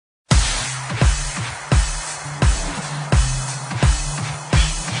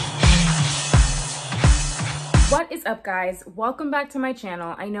is up, guys? Welcome back to my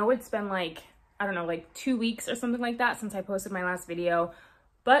channel. I know it's been like, I don't know, like 2 weeks or something like that since I posted my last video,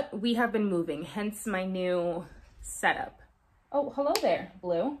 but we have been moving, hence my new setup. Oh, hello there,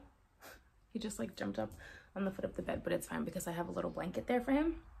 Blue. He just like jumped up on the foot of the bed, but it's fine because I have a little blanket there for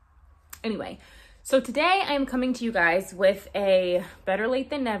him. Anyway, so today I am coming to you guys with a better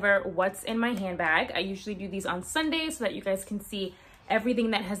late than never what's in my handbag. I usually do these on Sundays so that you guys can see everything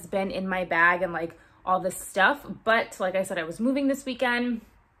that has been in my bag and like all this stuff. But like I said, I was moving this weekend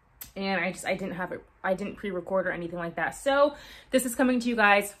and I didn't pre-record or anything like that. So this is coming to you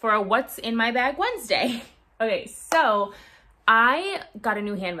guys for a what's in my bag Wednesday. Okay, so I got a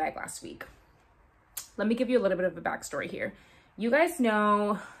new handbag last week. Let me give you a little bit of a backstory here. You guys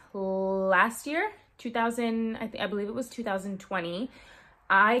know last year, I believe it was 2020,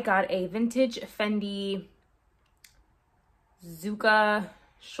 I got a vintage Fendi Zuka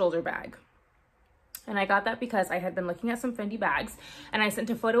shoulder bag. And I got that because I had been looking at some Fendi bags and I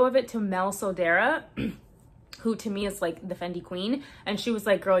sent a photo of it to Mel Sodera, who to me is like the Fendi queen. And she was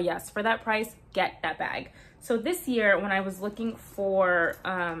like, girl, yes, for that price, get that bag. So this year when I was looking for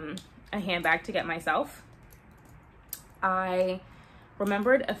a handbag to get myself, I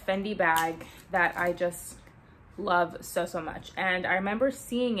remembered a Fendi bag that I just love so much. And I remember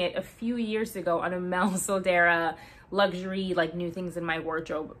seeing it a few years ago on a Mel Sodera luxury, like new things in my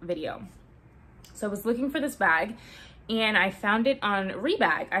wardrobe video. So I was looking for this bag and I found it on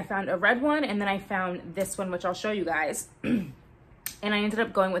Rebag. I found a red one and then I found this one, which I'll show you guys. And I ended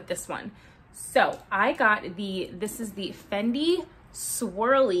up going with this one. So I got this is the Fendi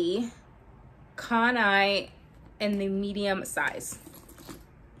Swirly Con-Eye in the medium size.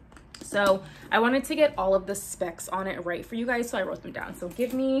 So I wanted to get all of the specs on it right for you guys, so I wrote them down. So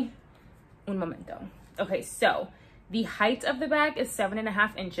give me un momento. Okay, so the height of the bag is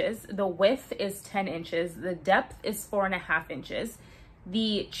 7.5 inches. The width is 10 inches. The depth is 4.5 inches.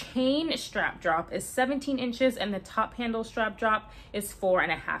 The chain strap drop is 17 inches and the top handle strap drop is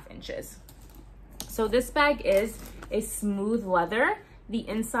 4.5 inches. So this bag is a smooth leather. The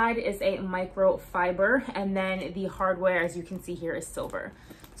inside is a microfiber and then the hardware, as you can see here, is silver.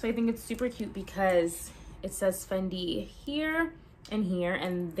 So I think it's super cute because it says Fendi here and here,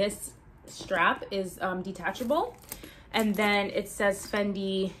 and this strap is detachable. And then it says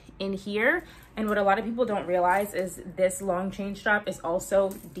Fendi in here. And what a lot of people don't realize is this long chain strap is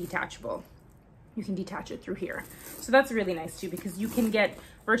also detachable. You can detach it through here. So that's really nice too, because you can get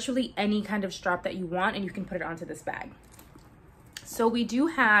virtually any kind of strap that you want and you can put it onto this bag. So we do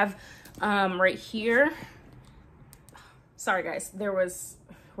have right here, sorry guys,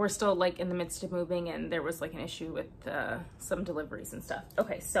 we're still like in the midst of moving and there was like an issue with some deliveries and stuff.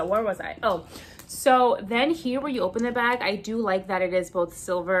 Okay, so where was I? Oh, so then here where you open the bag, I do like that it is both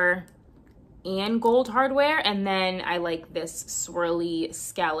silver and gold hardware. And then I like this swirly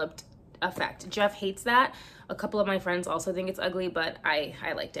scalloped effect. Jeff hates that. A couple of my friends also think it's ugly, but I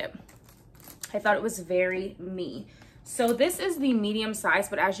liked it. I thought it was very me. So this is the medium size,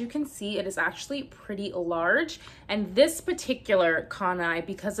 but as you can see, it is actually pretty large. And this particular Con-Eye,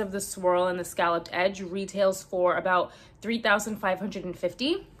 because of the swirl and the scalloped edge, retails for about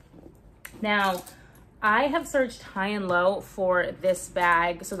 $3,550. Now, I have searched high and low for this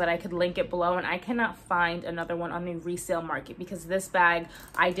bag so that I could link it below, and I cannot find another one on the resale market because this bag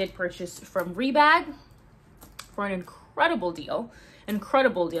I did purchase from Rebag for an incredible deal. And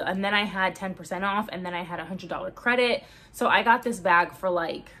then I had 10% off and then I had $100 credit. So I got this bag for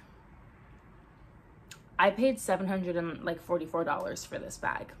like, I paid $744 for this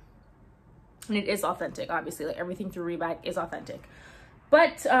bag. And it is authentic, obviously, like everything through Rebag is authentic.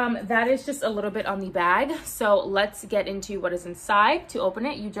 But that is just a little bit on the bag. So let's get into what is inside. To open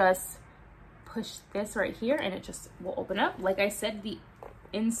it, you just push this right here and it just will open up. Like I said, the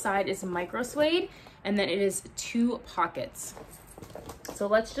inside is micro suede and then it is 2 pockets. So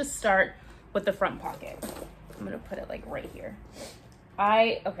let's just start with the front pocket. I'm gonna put it like right here.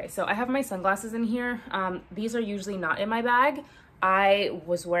 Okay, so I have my sunglasses in here. These are usually not in my bag. I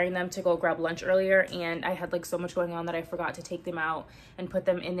was wearing them to go grab lunch earlier and I had like so much going on that I forgot to take them out and put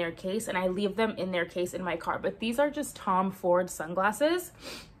them in their case, and I leave them in their case in my car. But these are just Tom Ford sunglasses.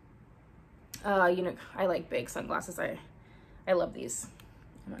 You know, I like big sunglasses. I love these.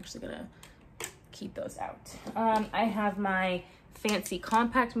 I'm actually gonna keep those out. I have my fancy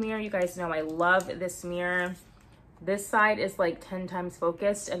compact mirror. You guys know I love this mirror. This side is like 10 times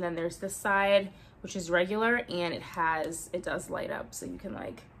focused, and then there's this side which is regular, and it does light up, so you can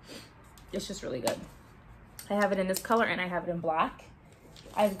like, it's just really good. I have it in this color and I have it in black.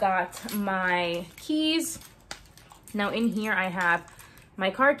 I've got my keys. Now in here I have My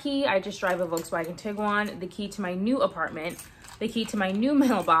car key, I just drive a Volkswagen Tiguan. The key to my new apartment, the key to my new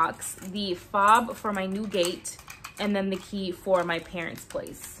mailbox, the fob for my new gate, and then the key for my parents'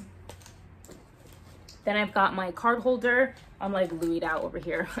 place. Then I've got my card holder. I'm like Louis'd out over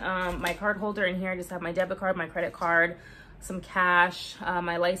here. My card holder in here, I just have my debit card, my credit card, some cash,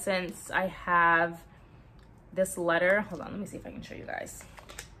 my license. I have this letter. Hold on, let me see if I can show you guys.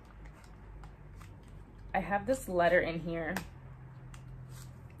 I have this letter in here.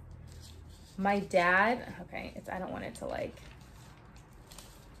 My dad, okay, I don't want it to like.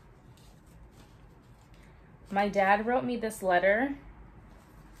 My dad wrote me this letter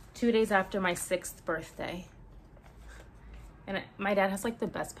 2 days after my 6th birthday. And my dad has like the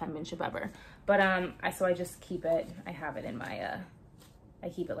best penmanship ever. But so I just keep it, I have it in my, I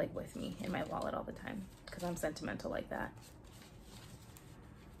keep it like with me in my wallet all the time because I'm sentimental like that.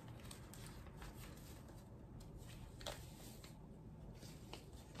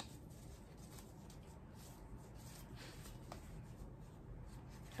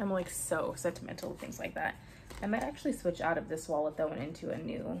 I'm like so sentimental with things like that. I might actually switch out of this wallet though and into a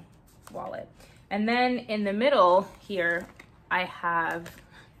new wallet. And then in the middle here, I have,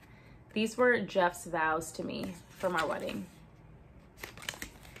 these were Jeff's vows to me from our wedding.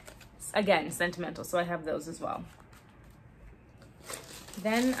 Again, sentimental, so I have those as well.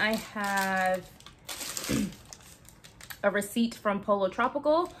 Then I have a receipt from Polo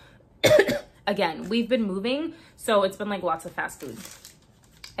Tropical. Again, we've been moving, so it's been like lots of fast food.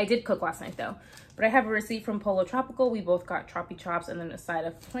 I did cook last night though, but I have a receipt from Polo Tropical. We both got Troppy Chops and then a side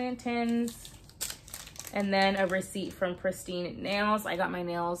of plantains. And then a receipt from Pristine Nails. I got my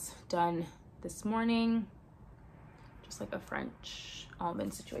nails done this morning. Just like a French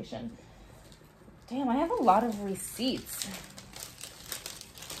almond situation. Damn, I have a lot of receipts.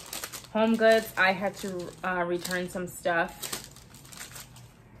 Home Goods, I had to return some stuff.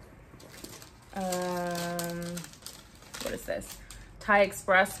 What is this? Thai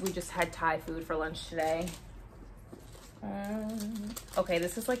Express, we just had Thai food for lunch today. Okay,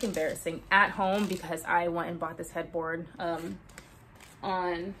 this is like embarrassing. At Home, because I went and bought this headboard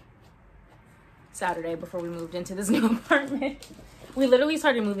on Saturday before we moved into this new apartment. We literally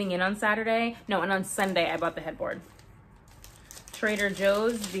started moving in on Saturday. No, and on Sunday I bought the headboard. Trader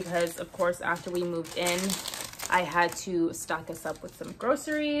Joe's, because of course after we moved in, I had to stock us up with some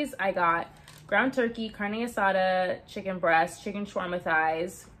groceries. I got ground turkey, carne asada, chicken breast, chicken shawarma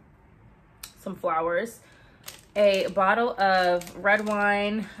thighs, some flowers, a bottle of red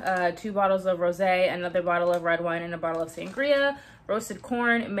wine, 2 bottles of rosé, another bottle of red wine, and a bottle of sangria, roasted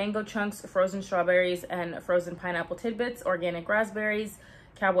corn, mango chunks, frozen strawberries, and frozen pineapple tidbits, organic raspberries,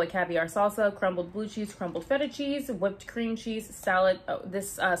 cowboy caviar salsa, crumbled blue cheese, crumbled feta cheese, whipped cream cheese, salad,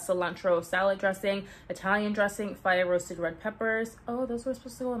 cilantro salad dressing, Italian dressing, fire roasted red peppers. Oh, those were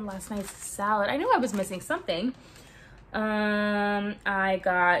supposed to go in last night's salad. I knew I was missing something. I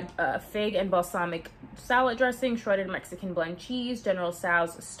got fig and balsamic salad dressing, shredded Mexican blend cheese, General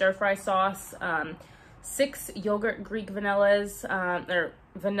Tso's stir fry sauce, 6 yogurt Greek vanillas, or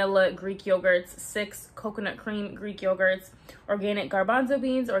vanilla Greek yogurts, 6 coconut cream Greek yogurts, organic garbanzo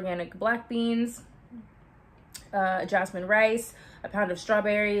beans, organic black beans, jasmine rice, a pound of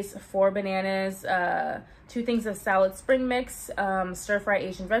strawberries, 4 bananas, 2 things of salad spring mix, stir fry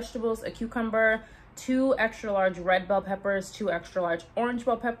Asian vegetables, a cucumber, 2 extra large red bell peppers, 2 extra large orange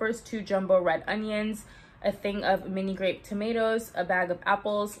bell peppers, 2 jumbo red onions, a thing of mini grape tomatoes, a bag of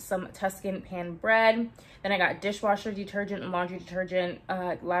apples, some Tuscan pan bread. Then I got dishwasher detergent and laundry detergent,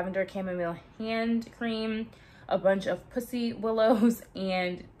 lavender chamomile hand cream, a bunch of pussy willows,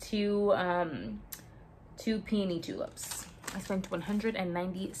 and 2 peony tulips. I spent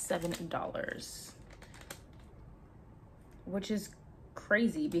 $197, which is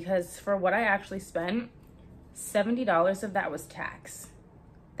crazy because for what I actually spent, $70 of that was tax.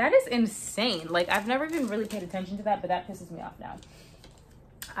 That is insane. Like, I've never even really paid attention to that, but that pisses me off now.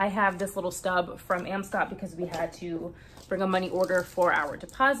 I have this little stub from Amscot because we had to bring a money order for our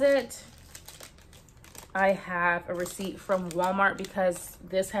deposit. I have a receipt from Walmart because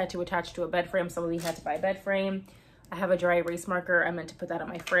this had to attach to a bed frame, so we had to buy a bed frame. I have a dry erase marker. I meant to put that on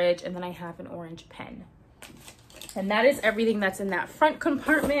my fridge, and then I have an orange pen. And that is everything that's in that front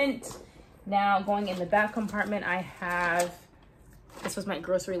compartment. Now, going in the back compartment, I have, this was my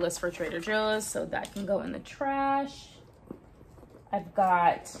grocery list for Trader Joe's, so that can go in the trash. I've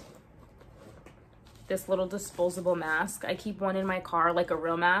got this little disposable mask. I keep one in my car, like a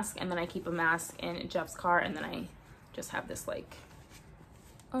real mask, and then I keep a mask in Jeff's car, and then I just have this like,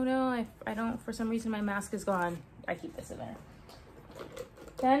 oh no, I don't, for some reason my mask is gone. I keep this in there.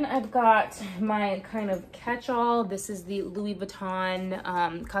 Then I've got my kind of catch-all. This is the Louis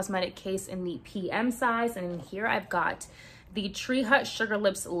Vuitton cosmetic case in the PM size. And in here I've got the Tree Hut Sugar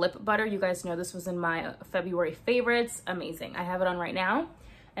Lips Lip Butter. You guys know this was in my February favorites. Amazing. I have it on right now.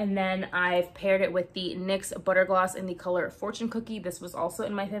 And then I've paired it with the NYX Butter Gloss in the color Fortune Cookie. This was also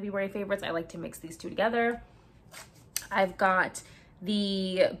in my February favorites. I like to mix these two together. I've got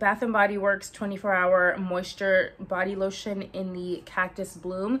the Bath & Body Works 24-hour moisture body lotion in the Cactus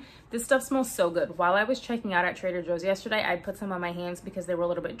Bloom. This stuff smells so good. While I was checking out at Trader Joe's yesterday, I put some on my hands because they were a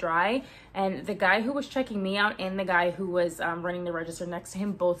little bit dry. And the guy who was checking me out and the guy who was running the register next to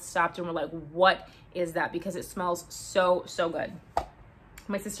him both stopped and were like, what is that? Because it smells so, so good.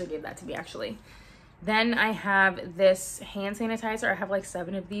 My sister gave that to me, actually. Then I have this hand sanitizer. I have like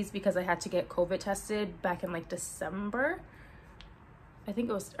 7 of these because I had to get COVID tested back in like December. I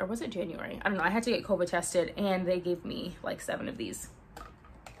think it was, or was it January? I don't know. I had to get COVID tested and they gave me like 7 of these.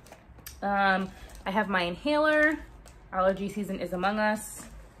 I have my inhaler. Allergy season is among us.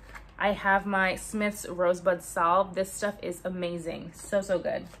 I have my Smith's Rosebud Salve. This stuff is amazing. So, so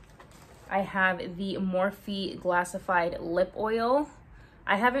good. I have the Morphe Glassified Lip Oil.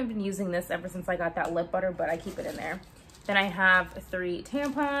 I haven't been using this ever since I got that lip butter, but I keep it in there. Then I have 3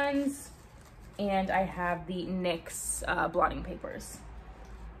 tampons and I have the NYX blotting papers.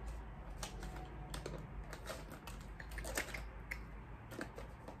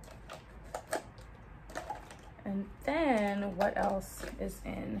 And then what else is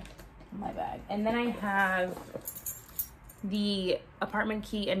in my bag? And then I have the apartment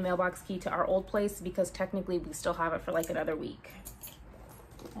key and mailbox key to our old place because technically we still have it for like another week.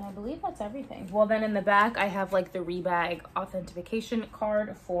 And I believe that's everything. Well, then in the back, I have like the Rebag authentication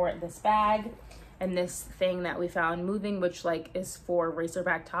card for this bag and this thing that we found moving, which like is for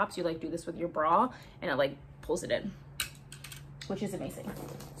racerback tops. You like do this with your bra and it like pulls it in, which is amazing.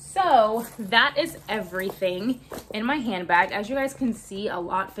 So that is everything in my handbag. As you guys can see, a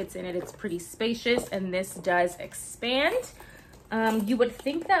lot fits in it. It's pretty spacious and this does expand. You would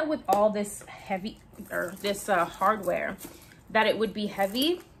think that with all this heavy or this hardware that it would be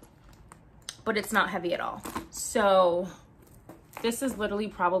heavy, but it's not heavy at all. So this is literally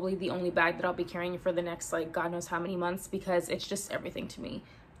probably the only bag that I'll be carrying for the next like God knows how many months because it's just everything to me.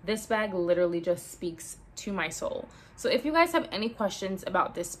 This bag literally just speaks to my soul. So if you guys have any questions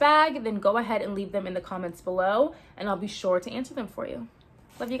about this bag, then go ahead and leave them in the comments below and I'll be sure to answer them for you.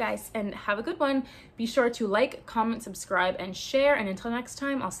 Love you guys and have a good one. Be sure to like, comment, subscribe, and share. And until next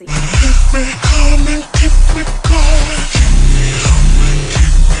time, I'll see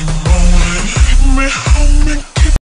you.